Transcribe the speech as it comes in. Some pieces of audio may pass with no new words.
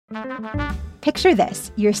Picture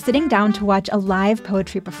this. You're sitting down to watch a live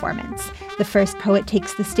poetry performance. The first poet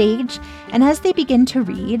takes the stage, and as they begin to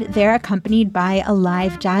read, they're accompanied by a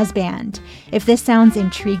live jazz band. If this sounds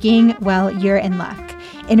intriguing, well, you're in luck.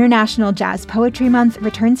 International Jazz Poetry Month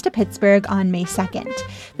returns to Pittsburgh on May 2nd.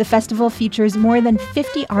 The festival features more than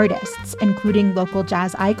 50 artists, including local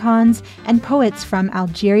jazz icons and poets from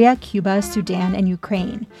Algeria, Cuba, Sudan, and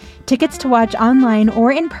Ukraine. Tickets to watch online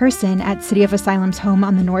or in person at City of Asylum's home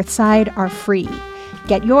on the north side are free.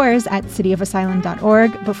 Get yours at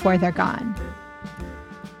cityofasylum.org before they're gone.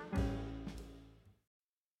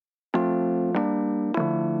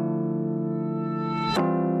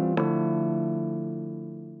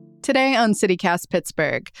 Today on CityCast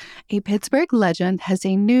Pittsburgh, a Pittsburgh legend has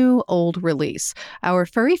a new old release. Our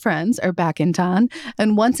furry friends are back in town,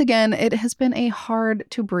 and once again, it has been a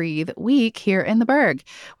hard-to-breathe week here in the Burgh.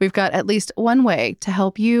 We've got at least one way to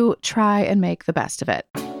help you try and make the best of it.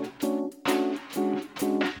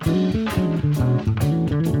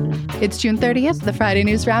 It's June 30th, the Friday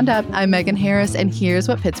News Roundup. I'm Megan Harris, and here's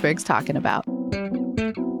what Pittsburgh's talking about.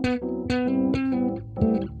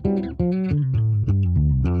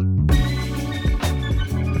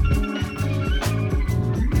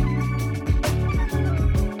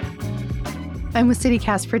 I'm with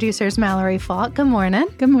CityCast producers Mallory Falk. Good morning.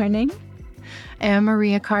 Good morning. And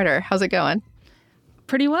Maria Carter. How's it going?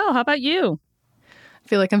 Pretty well. How about you? I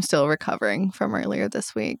feel like I'm still recovering from earlier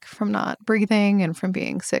this week, from not breathing and from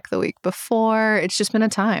being sick the week before. It's just been a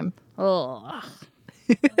time. Oh,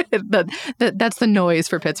 That's the noise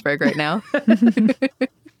for Pittsburgh right now.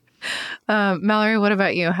 Mallory, what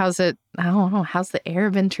about you? How's it? I don't know. How's the air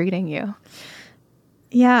been treating you?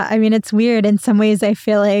 Yeah, I mean, it's weird. In some ways, I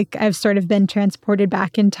feel like I've sort of been transported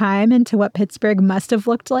back in time into what Pittsburgh must have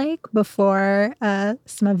looked like before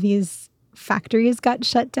some of these factories got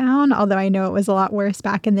shut down, although I know it was a lot worse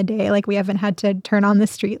back in the day. Like, we haven't had to turn on the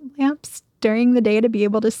street lamps during the day to be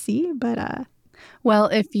able to see, but... Well,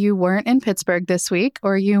 if you weren't in Pittsburgh this week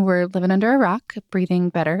or you were living under a rock, breathing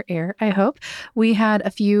better air, I hope, we had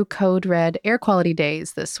a few code red air quality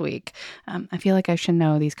days this week. I feel like I should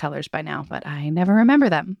know these colors by now, but I never remember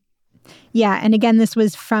them. Yeah, and again, this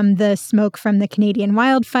was from the smoke from the Canadian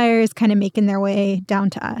wildfires kind of making their way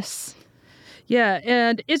down to us. yeah.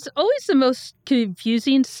 And it's always the most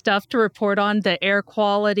confusing stuff to report on, the air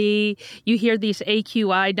quality. You hear these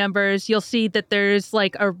AQI numbers. You'll see that there's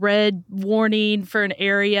like a red warning for an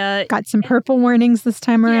area. Got some purple warnings this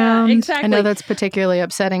time around. Yeah, exactly. I know that's particularly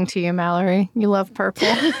upsetting to you, Mallory. You love purple.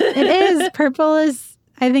 It is. Purple is,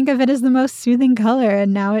 I think of it as the most soothing color,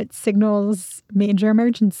 and now it signals major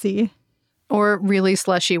emergency. Or really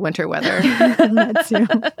slushy winter weather. That too.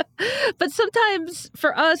 But sometimes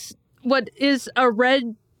for us, what is a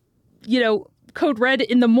red, code red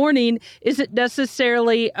in the morning isn't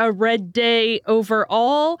necessarily a red day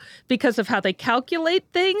overall because of how they calculate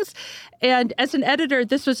things. And as an editor,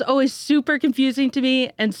 this was always super confusing to me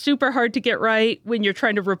and super hard to get right when you're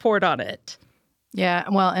trying to report on it. Yeah,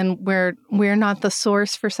 well, and we're not the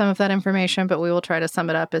source for some of that information, but we will try to sum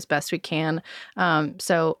it up as best we can.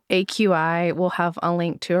 So AQI will have a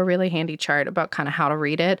link to a really handy chart about kind of how to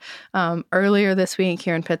read it. Earlier this week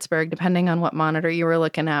here in Pittsburgh, depending on what monitor you were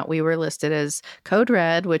looking at, we were listed as code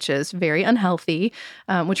red, which is very unhealthy,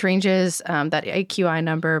 which ranges that AQI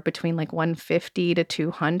number between like 150 to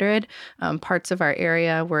 200. Parts of our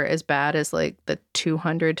area were as bad as like the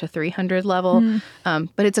 200 to 300 level,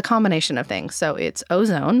 but it's a combination of things. So it's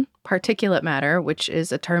ozone, particulate matter, which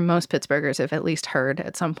is a term most Pittsburghers have at least heard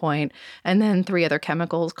at some point, and then 3 other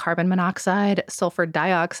chemicals, carbon monoxide, sulfur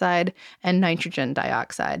dioxide, and nitrogen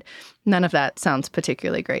dioxide. None of that sounds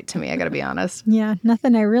particularly great to me, I got to be honest. Yeah,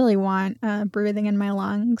 nothing I really want breathing in my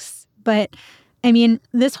lungs. But I mean,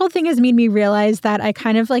 this whole thing has made me realize that I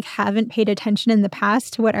kind of like haven't paid attention in the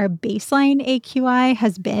past to what our baseline AQI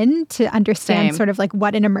has been to understand sort of like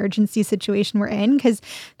what an emergency situation we're in, because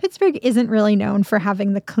Pittsburgh isn't really known for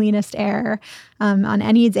having the cleanest air on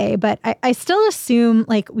any day. But I still assume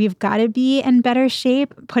like we've got to be in better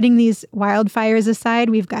shape. Putting these wildfires aside,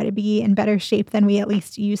 we've got to be in better shape than we at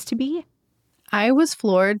least used to be. I was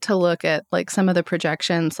floored to look at like some of the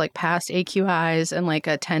projections, like past AQIs and like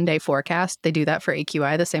a 10-day forecast. They do that for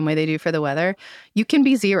AQI the same way they do for the weather. You can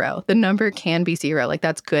be 0. The number can be 0. Like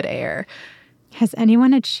that's good air. Has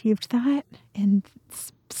anyone achieved that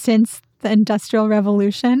since the Industrial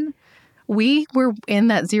Revolution? We were in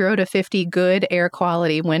that 0 to 50 good air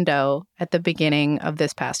quality window at the beginning of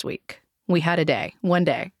this past week. We had a day, one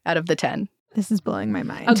day out of the 10. This is blowing my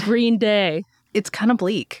mind. A green day. It's kind of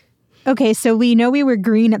bleak. Okay, so we know we were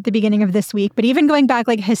green at the beginning of this week, but even going back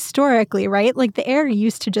like historically, right? Like the air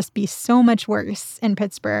used to just be so much worse in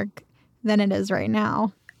Pittsburgh than it is right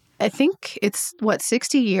now. I think it's,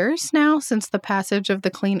 60 years now since the passage of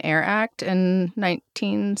the Clean Air Act in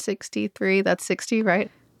 1963. That's 60,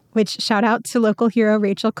 right? Which shout out to local hero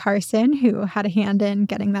Rachel Carson, who had a hand in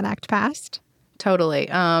getting that act passed. Totally.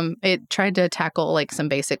 It tried to tackle like some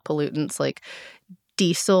basic pollutants like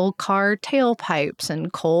diesel car tailpipes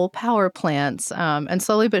and coal power plants. And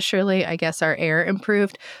slowly but surely, I guess our air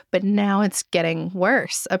improved. But now it's getting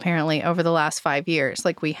worse, apparently, over the last 5 years.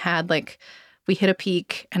 Like we hit a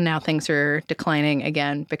peak and now things are declining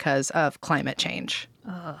again because of climate change.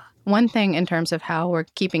 One thing in terms of how we're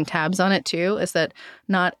keeping tabs on it, too, is that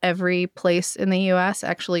not every place in the U.S.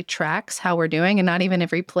 actually tracks how we're doing, and not even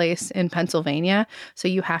every place in Pennsylvania. So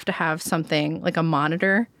you have to have something like a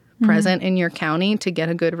monitor present in your county to get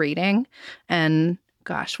a good reading. And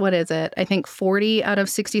gosh, what is it? I think 40 out of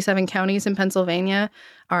 67 counties in Pennsylvania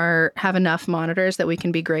have enough monitors that we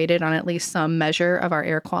can be graded on at least some measure of our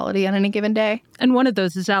air quality on any given day. And one of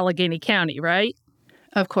those is Allegheny County, right?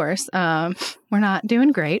 Of course. We're not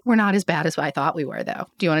doing great. We're not as bad as I thought we were, though.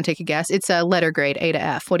 Do you want to take a guess? It's a letter grade, A to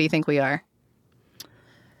F. What do you think we are?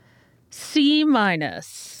 C-. Mallory,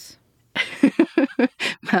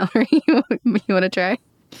 you want to try?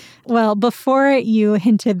 Well, before you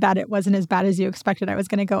hinted that it wasn't as bad as you expected, I was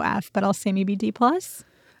going to go F, but I'll say maybe D+.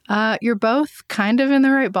 You're both kind of in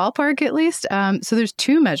the right ballpark, at least. So there's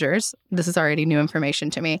two measures. This is already new information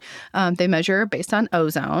to me. They measure based on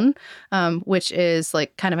ozone, which is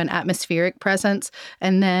like kind of an atmospheric presence.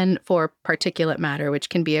 And then for particulate matter, which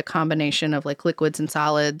can be a combination of like liquids and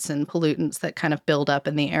solids and pollutants that kind of build up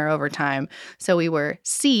in the air over time. So we were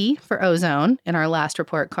C for ozone in our last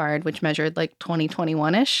report card, which measured like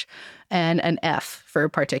 2021-ish, and an F for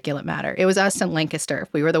particulate matter. It was us and Lancaster.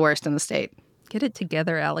 We were the worst in the state. Get it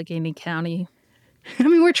together, Allegheny County. I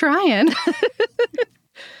mean, we're trying.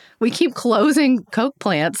 We keep closing Coke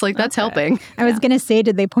plants. Like, that's helping. I was going to say,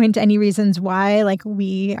 did they point to any reasons why, like,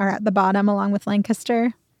 we are at the bottom along with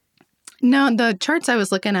Lancaster? No, the charts I was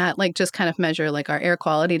looking at, like, just kind of measure, like, our air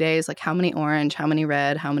quality days, like, how many orange, how many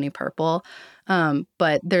red, how many purple.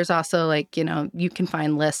 But there's also, like, you know, you can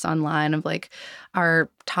find lists online of, like, our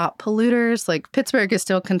top polluters. Like, Pittsburgh is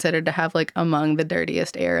still considered to have, like, among the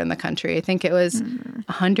dirtiest air in the country. I think it was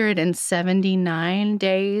 179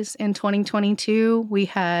 days in 2022. We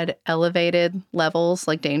had elevated levels,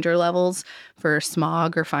 like danger levels for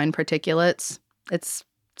smog or fine particulates. It's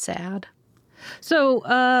sad.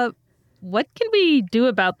 So, what can we do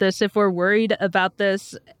about this if we're worried about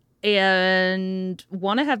this and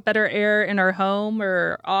want to have better air in our home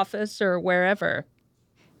or office or wherever?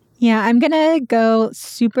 Yeah, I'm going to go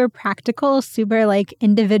super practical, super like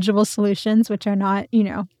individual solutions, which are not, you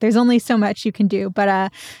know, there's only so much you can do. But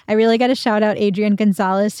I really got to shout out Adrian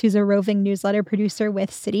Gonzalez, who's a roving newsletter producer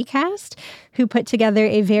with CityCast, who put together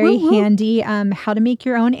a very handy how to make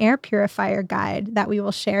your own air purifier guide that we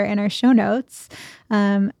will share in our show notes.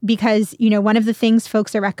 Because, you know, one of the things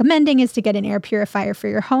folks are recommending is to get an air purifier for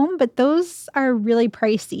your home, but those are really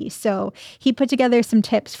pricey. So he put together some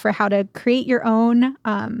tips for how to create your own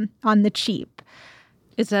on the cheap.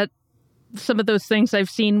 Is that some of those things I've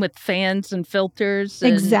seen with fans and filters?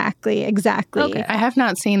 And... Exactly. Okay. I have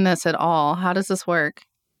not seen this at all. How does this work?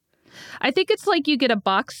 I think it's like you get a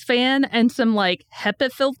box fan and some like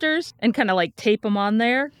HEPA filters and kind of like tape them on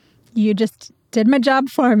there. You just did my job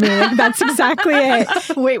for me. That's exactly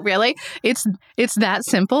it. Wait, really? It's that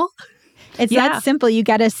simple? It's that simple. You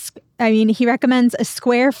get he recommends a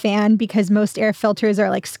square fan because most air filters are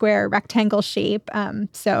like square rectangle shape.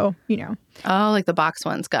 So, you know. Oh, like the box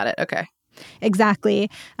ones. Got it. Okay. Exactly.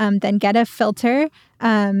 Then get a filter.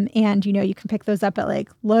 And, you know, you can pick those up at like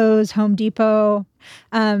Lowe's, Home Depot.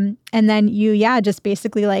 And then you, just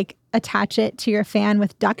basically like attach it to your fan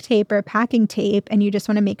with duct tape or packing tape. And you just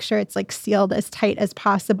want to make sure it's like sealed as tight as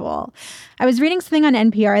possible. I was reading something on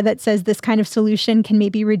NPR that says this kind of solution can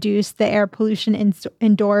maybe reduce the air pollution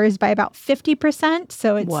indoors by about 50%.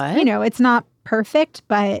 So it's, you know, it's not perfect,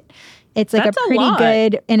 but it's like a pretty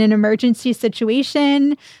good in an emergency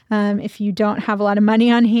situation. If you don't have a lot of money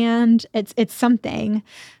on hand, it's something.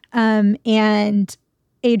 And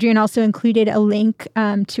Adrian also included a link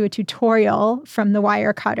to a tutorial from the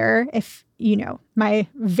Wirecutter. If you know my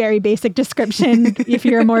very basic description, if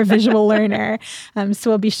you're a more visual learner.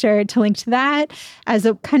 So we'll be sure to link to that as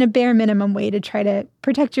a kind of bare minimum way to try to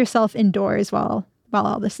protect yourself indoors while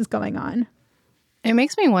all this is going on. It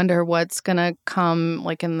makes me wonder what's going to come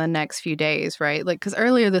like in the next few days, right? Like, because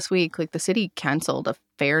earlier this week, like the city canceled a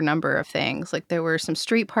fair number of things. Like there were some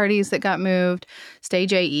street parties that got moved.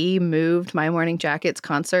 Stage AE moved My Morning Jacket's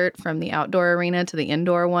concert from the outdoor arena to the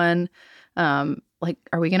indoor one. Like,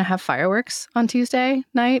 are we going to have fireworks on Tuesday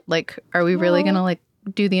night? Like, are we really going to like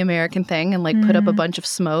do the American thing and like put up a bunch of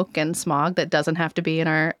smoke and smog that doesn't have to be in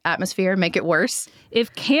our atmosphere, make it worse?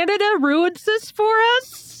 If Canada ruins this for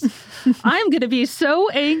us, I'm going to be so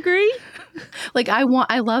angry. Like I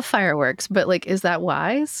love fireworks, but like, is that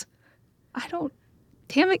wise?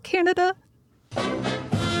 Damn it, Canada.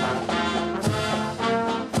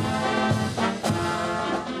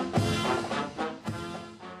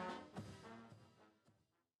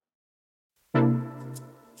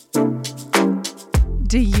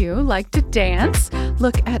 Do you like to dance?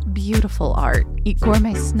 Look at beautiful art, eat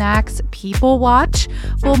gourmet snacks, people watch?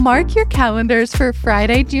 Well, mark your calendars for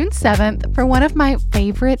Friday, June 7th for one of my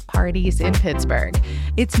favorite parties in Pittsburgh.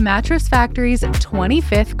 It's Mattress Factory's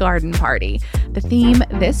 25th garden party. The theme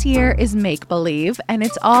this year is Make Believe, and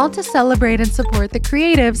it's all to celebrate and support the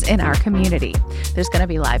creatives in our community. There's going to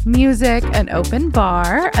be live music, an open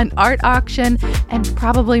bar, an art auction, and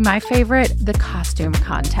probably my favorite, the costume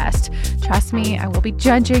contest. Trust me, I will be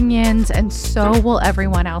judging yins, and so will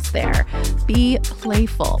everyone else there. Be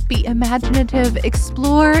playful, be imaginative,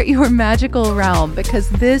 explore your magical realm, because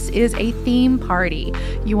this is a theme party.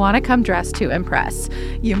 You want to come dressed to impress.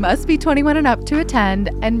 You must be 21 and up to attend,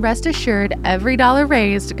 and rest assured, every dollar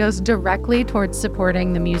raised goes directly towards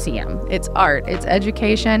supporting the museum, its art, its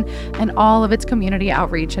education, and all of its community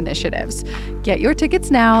outreach initiatives. Get your tickets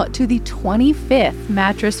now to the 25th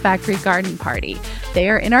Mattress Factory Garden Party. They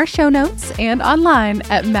are in our show notes and online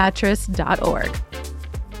at mattress.org.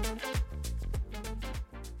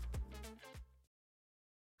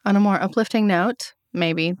 On a more uplifting note,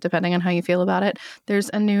 maybe, depending on how you feel about it, there's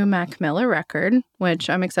a new Mac Miller record, which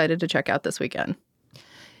I'm excited to check out this weekend.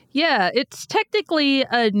 Yeah, it's technically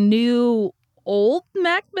a new old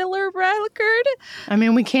Mac Miller record. I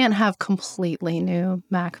mean, we can't have completely new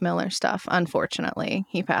Mac Miller stuff, unfortunately.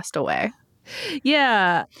 He passed away.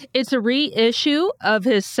 Yeah, it's a reissue of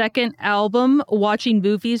his second album, Watching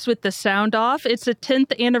Movies with the Sound Off. It's the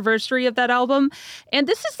 10th anniversary of that album. And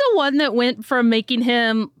this is the one that went from making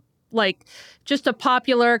him like just a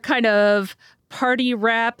popular kind of party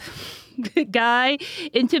rap guy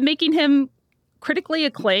into making him critically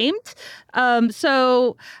acclaimed.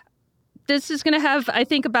 So this is going to have, I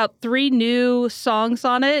think, about 3 new songs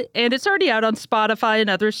on it. And it's already out on Spotify and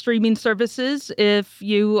other streaming services if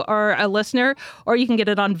you are a listener, or you can get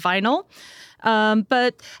it on vinyl.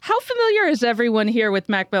 But how familiar is everyone here with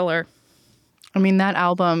Mac Miller? I mean, that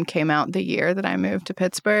album came out the year that I moved to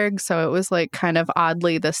Pittsburgh, so it was like kind of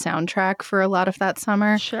oddly the soundtrack for a lot of that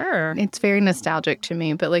summer. Sure. It's very nostalgic to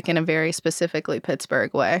me, but like in a very specifically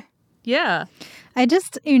Pittsburgh way. Yeah. I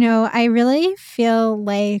just, I really feel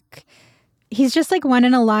like he's just like one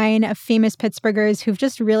in a line of famous Pittsburghers who've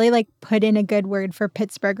just really like put in a good word for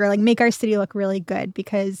Pittsburgh, or like make our city look really good,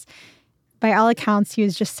 because by all accounts, he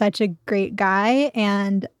was just such a great guy.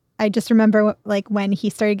 And I just remember like when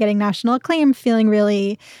he started getting national acclaim, feeling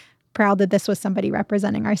really proud that this was somebody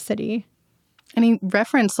representing our city. And he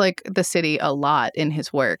referenced like the city a lot in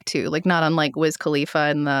his work too, like not unlike Wiz Khalifa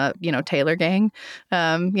and the, Taylor Gang.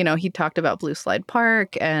 He talked about Blue Slide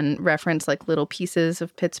Park and referenced like little pieces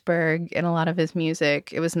of Pittsburgh in a lot of his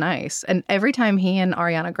music. It was nice. And every time he and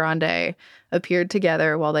Ariana Grande appeared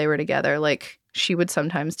together while they were together, like she would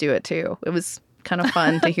sometimes do it too. It was kind of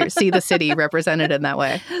fun to see the city represented in that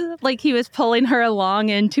way. Like he was pulling her along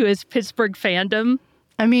into his Pittsburgh fandom.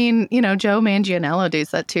 I mean, Joe Manganiello does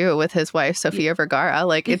that too with his wife, Sofia Vergara.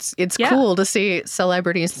 Like it's cool to see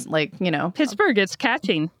celebrities like, Pittsburgh, it's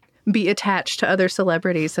catching. Be attached to other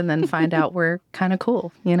celebrities and then find out we're kind of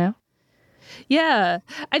cool, Yeah.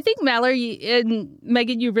 I think Mallory and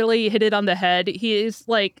Megan, you really hit it on the head. He is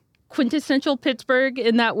like quintessential Pittsburgh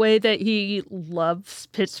in that way that he loves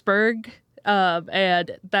Pittsburgh.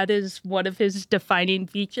 And that is one of his defining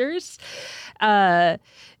features.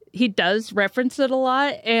 He does reference it a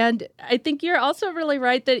lot. And I think you're also really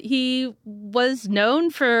right that he was known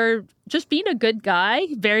for just being a good guy,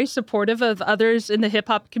 very supportive of others in the hip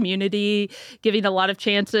hop community, giving a lot of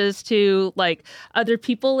chances to like other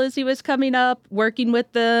people as he was coming up, working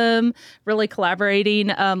with them, really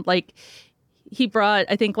collaborating. Like he brought,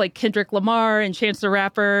 I think, like Kendrick Lamar and Chance the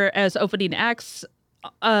Rapper as opening acts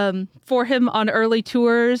for him on early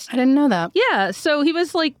tours. I didn't know that. Yeah. So he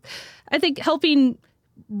was like, I think, helping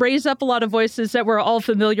raise up a lot of voices that we're all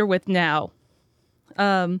familiar with now.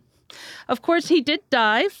 Of course, he did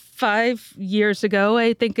die 5 years ago,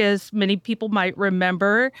 I think, as many people might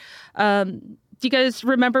remember. Do you guys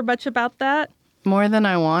remember much about that? More than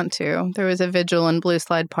I want to. There was a vigil in Blue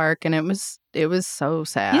Slide Park, and it was so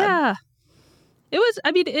sad. Yeah. It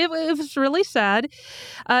was really sad.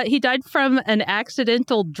 He died from an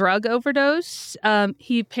accidental drug overdose.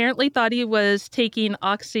 He apparently thought he was taking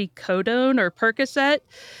oxycodone or Percocet,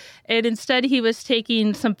 and instead he was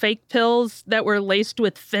taking some fake pills that were laced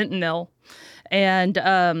with fentanyl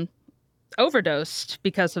and overdosed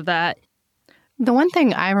because of that. The one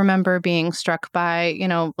thing I remember being struck by, you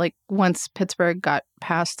know, like once Pittsburgh got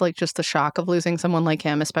past like just the shock of losing someone like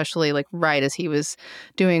him, especially like right as he was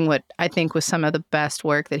doing what I think was some of the best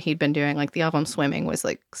work that he'd been doing, like the album Swimming was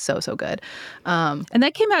like so good. And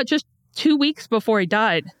that came out just 2 weeks before he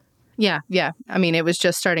died. Yeah. I mean, it was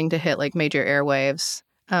just starting to hit like major airwaves.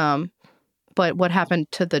 But what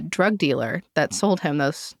happened to the drug dealer that sold him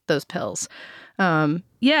those pills?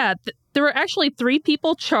 There were actually 3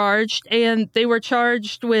 people charged, and they were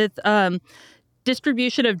charged with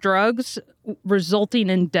distribution of drugs resulting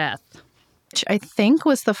in death. Which I think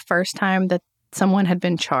was the first time that someone had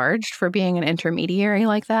been charged for being an intermediary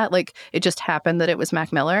like that. Like, it just happened that it was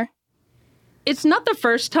Mac Miller. It's not the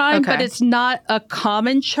first time, but it's not a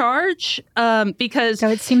common charge because... So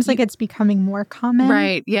it seems like it's becoming more common.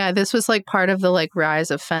 Right. Yeah. This was like part of the like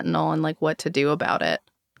rise of fentanyl and like what to do about it.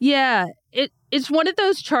 Yeah. It's one of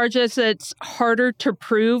those charges that's harder to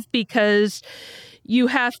prove because you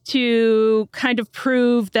have to kind of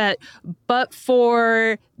prove that but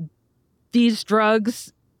for these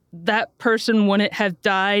drugs, that person wouldn't have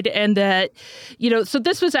died. And that, you know, so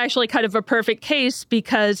this was actually kind of a perfect case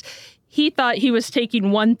because he thought he was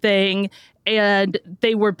taking one thing and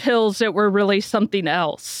they were pills that were really something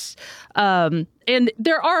else. And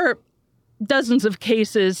there are dozens of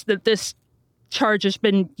cases that this charge has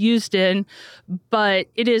been used in, but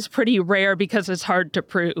it is pretty rare because it's hard to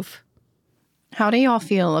prove. How do y'all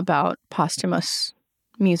feel about posthumous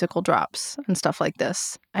musical drops and stuff like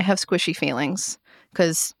this? I have squishy feelings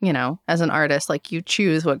because, you know, as an artist, like you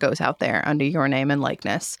choose what goes out there under your name and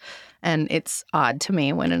likeness. And it's odd to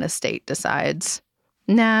me when an estate decides,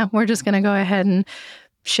 nah, we're just going to go ahead and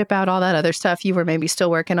ship out all that other stuff you were maybe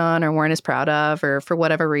still working on or weren't as proud of, or for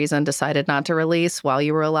whatever reason decided not to release while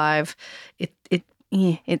you were alive.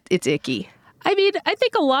 It's icky. I mean, I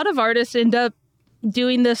think a lot of artists end up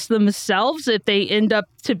doing this themselves if they end up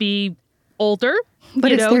to be older.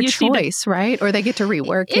 But it's their choice, right? Or they get to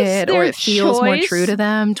rework it, or it feels more true to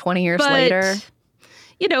them 20 years later.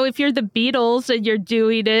 You know, if you're the Beatles and you're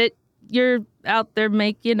doing it, you're out there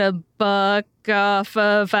making a buck off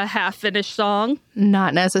of a half-finished song.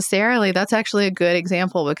 Not necessarily. That's actually a good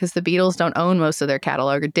example because the Beatles don't own most of their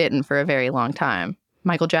catalog, or didn't for a very long time.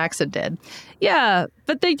 Michael Jackson did. Yeah,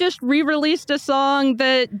 but they just re-released a song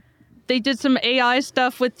that they did some AI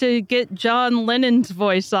stuff with to get John Lennon's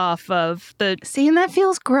voice off of. See, and that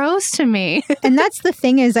feels gross to me. And that's the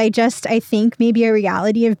thing is I think maybe a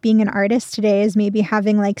reality of being an artist today is maybe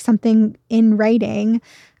having like something in writing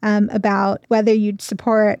about whether you'd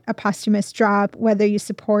support a posthumous drop, whether you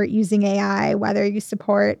support using AI, whether you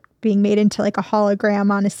support being made into like a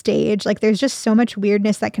hologram on a stage. Like there's just so much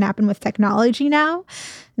weirdness that can happen with technology now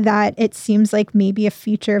that it seems like maybe a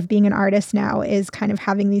feature of being an artist now is kind of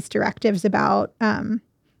having these directives about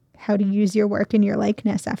how to use your work and your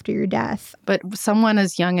likeness after your death. But someone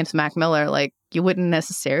as young as Mac Miller, like you wouldn't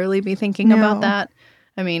necessarily be thinking about that.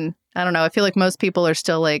 I mean, I don't know. I feel like most people are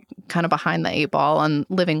still like kind of behind the 8 ball on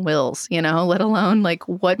living wills, you know, let alone like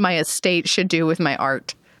what my estate should do with my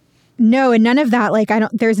art. No, and none of that. Like,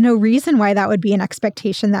 there's no reason why that would be an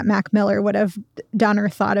expectation that Mac Miller would have done or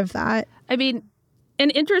thought of that. I mean,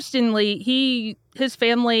 and interestingly, his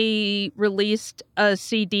family released a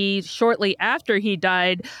CD shortly after he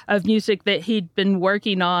died of music that he'd been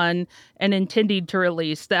working on and intending to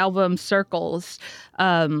release, the album Circles.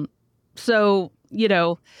 So, you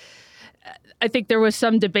know, I think there was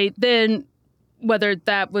some debate then whether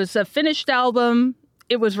that was a finished album.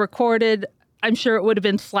 It was recorded. I'm sure it would have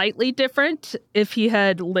been slightly different if he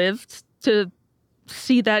had lived to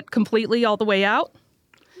see that completely all the way out.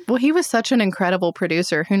 Well, he was such an incredible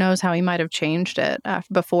producer. Who knows how he might have changed it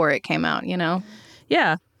before it came out, you know?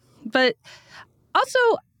 Yeah. But also,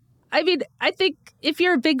 I mean, I think if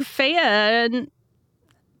you're a big fan,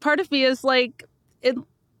 part of me is like,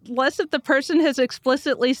 unless if the person has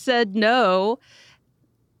explicitly said no,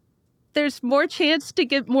 there's more chance to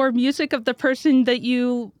get more music of the person that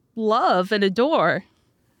you love and adore.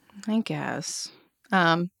 I guess.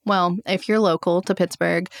 Well, if you're local to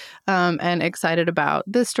Pittsburgh and excited about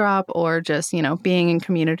this drop or just, being in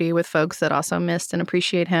community with folks that also missed and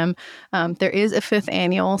appreciate him, there is a 5th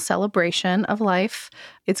annual celebration of life.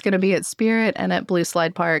 It's going to be at Spirit and at Blue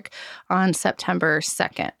Slide Park on September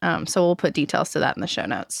 2nd. So we'll put details to that in the show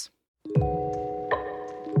notes.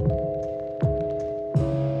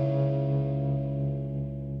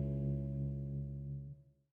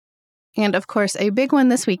 And of course, a big one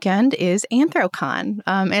this weekend is Anthrocon.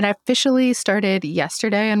 It officially started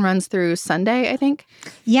yesterday and runs through Sunday, I think.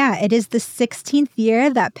 Yeah, it is the 16th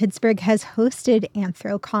year that Pittsburgh has hosted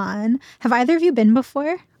Anthrocon. Have either of you been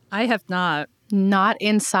before? I have not. Not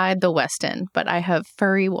inside the Westin, but I have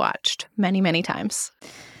furry watched many, many times.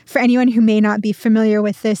 For anyone who may not be familiar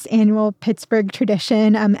with this annual Pittsburgh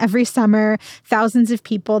tradition, every summer, thousands of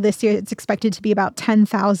people, this year it's expected to be about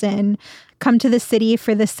 10,000, come to the city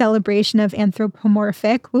for the celebration of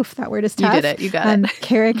anthropomorphic, oof, that word is tough. You did it, you got it.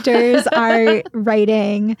 Characters, art,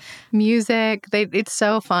 writing. Music, it's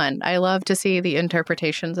so fun. I love to see the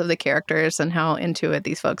interpretations of the characters and how into it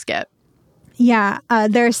these folks get. Yeah,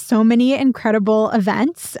 there are so many incredible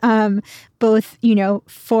events, both,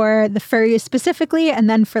 for the furries specifically, and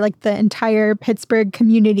then for like the entire Pittsburgh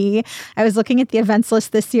community. I was looking at the events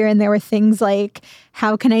list this year, and there were things like,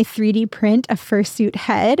 how can I 3D print a fursuit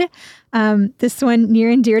head? This one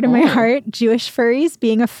near and dear to my heart, Jewish furries,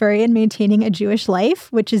 being a furry and maintaining a Jewish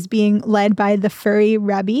life, which is being led by the Furry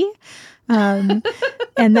Rebbe.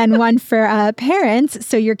 And then one for parents.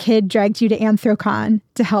 So your kid dragged you to Anthrocon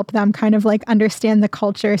to help them kind of like understand the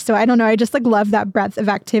culture. So I don't know. I just like love that breadth of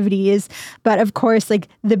activities. But of course, like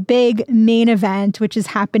the big main event, which is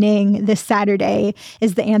happening this Saturday,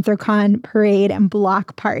 is the Anthrocon parade and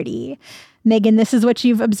block party. Megan, this is what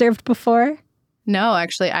you've observed before? No,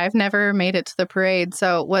 actually, I've never made it to the parade.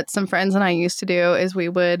 So what some friends and I used to do is we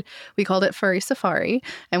called it Furry Safari,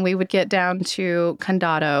 and we would get down to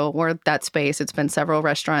Condado, or that space. It's been several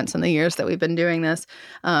restaurants in the years that we've been doing this,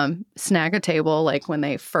 snag a table like when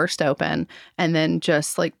they first open, and then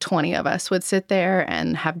just like 20 of us would sit there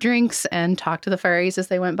and have drinks and talk to the furries as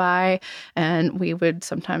they went by, and we would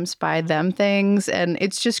sometimes buy them things, and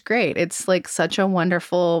it's just great. It's like such a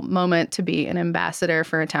wonderful moment to be an ambassador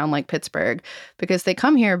for a town like Pittsburgh, because they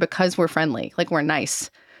come here because we're friendly, like we're nice.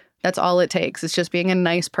 That's all it takes. It's just being a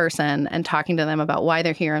nice person and talking to them about why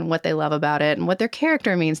they're here and what they love about it and what their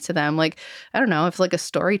character means to them. Like, I don't know, if it's like a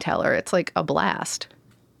storyteller, it's like a blast.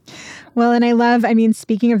 Well, and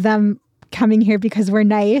speaking of them coming here because we're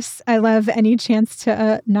nice, I love any chance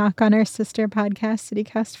to knock on our sister podcast,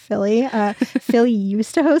 CityCast Philly. Philly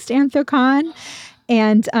used to host Anthrocon.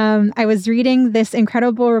 And I was reading this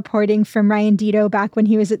incredible reporting from Ryan Dito back when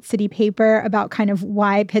he was at City Paper about kind of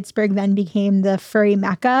why Pittsburgh then became the furry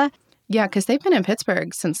mecca. Yeah, because they've been in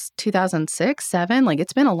Pittsburgh since 2006, 2007. Like,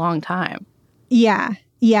 it's been a long time. Yeah,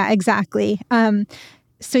 exactly.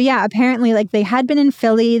 So yeah, apparently like they had been in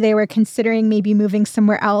Philly. They were considering maybe moving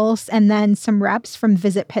somewhere else. And then some reps from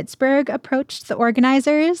Visit Pittsburgh approached the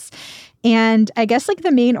organizers. And I guess like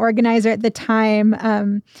the main organizer at the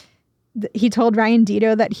time, he told Ryan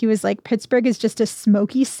Dito that he was like, Pittsburgh is just a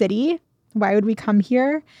smoky city. Why would we come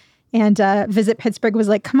here? And Visit Pittsburgh was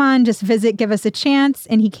like, come on, just visit, give us a chance.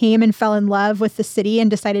 And he came and fell in love with the city and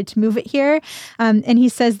decided to move it here. And he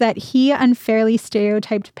says that he unfairly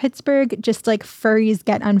stereotyped Pittsburgh, just like furries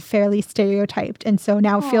get unfairly stereotyped. And so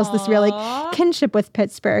now feels this real like kinship with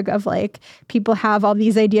Pittsburgh of like, people have all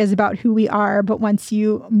these ideas about who we are, but once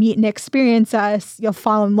you meet and experience us, you'll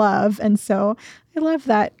fall in love. And so I love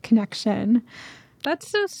that connection. That's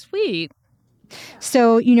so sweet.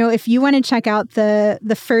 So, if you want to check out the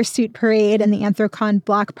fursuit parade and the Anthrocon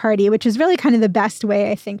block party, which is really kind of the best way,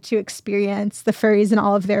 I think, to experience the furries in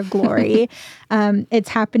all of their glory, it's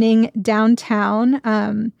happening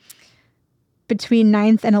downtown between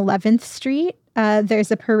 9th and 11th Street.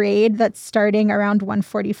 There's a parade that's starting around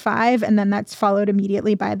 1:45, and then that's followed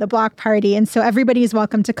immediately by the block party. And so everybody's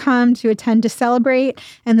welcome to come to attend to celebrate.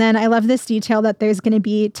 And then I love this detail that there's going to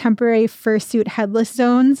be temporary fursuit headless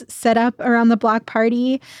zones set up around the block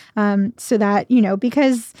party, so that,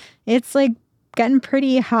 because it's like getting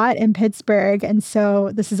pretty hot in Pittsburgh. And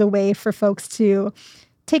so this is a way for folks to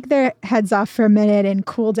take their heads off for a minute and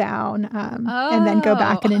cool down, and then go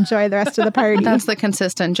back and enjoy the rest of the party. That's the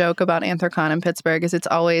consistent joke about Anthrocon in Pittsburgh, is it's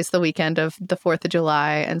always the weekend of the 4th of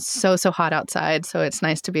July and so hot outside. So it's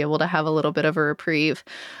nice to be able to have a little bit of a reprieve.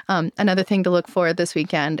 Another thing to look for this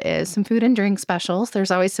weekend is some food and drink specials.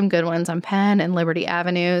 There's always some good ones on Penn and Liberty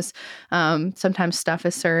Avenues. Sometimes stuff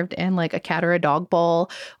is served in like a cat or a dog bowl,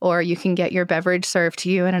 or you can get your beverage served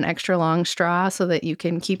to you in an extra long straw so that you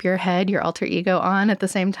can keep your head, your alter ego on at the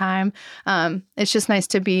same time. It's just nice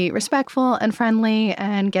to be respectful and friendly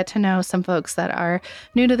and get to know some folks that are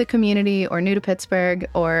new to the community or new to Pittsburgh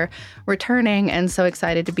or returning, and so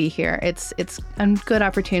excited to be here. It's a good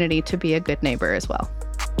opportunity to be a good neighbor as well.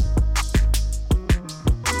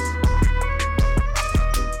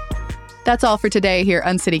 That's all for today here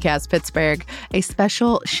on CityCast Pittsburgh. A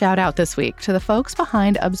special shout out this week to the folks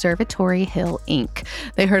behind Observatory Hill Inc.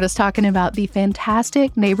 They heard us talking about the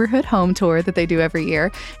fantastic neighborhood home tour that they do every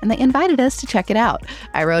year, and they invited us to check it out.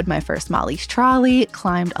 I rode my first Molly's trolley,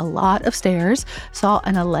 climbed a lot of stairs, saw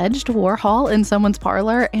an alleged Warhol in someone's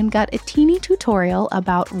parlor, and got a teeny tutorial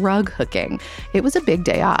about rug hooking. It was a big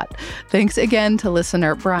day out. Thanks again to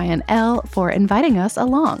listener Brian L. for inviting us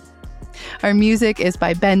along. Our music is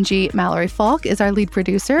by Benji. Mallory Falk is our lead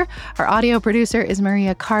producer. Our audio producer is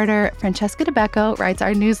Maria Carter. Francesca DeBecco writes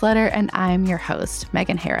our newsletter, and I'm your host,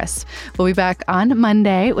 Megan Harris. We'll be back on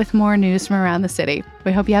Monday with more news from around the city.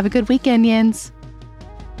 We hope you have a good weekend, Yins.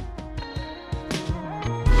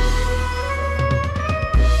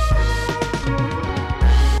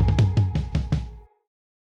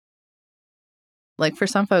 Like for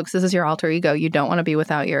some folks, this is your alter ego. You don't want to be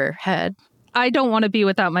without your head. I don't want to be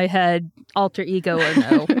without my head, alter ego or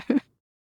no.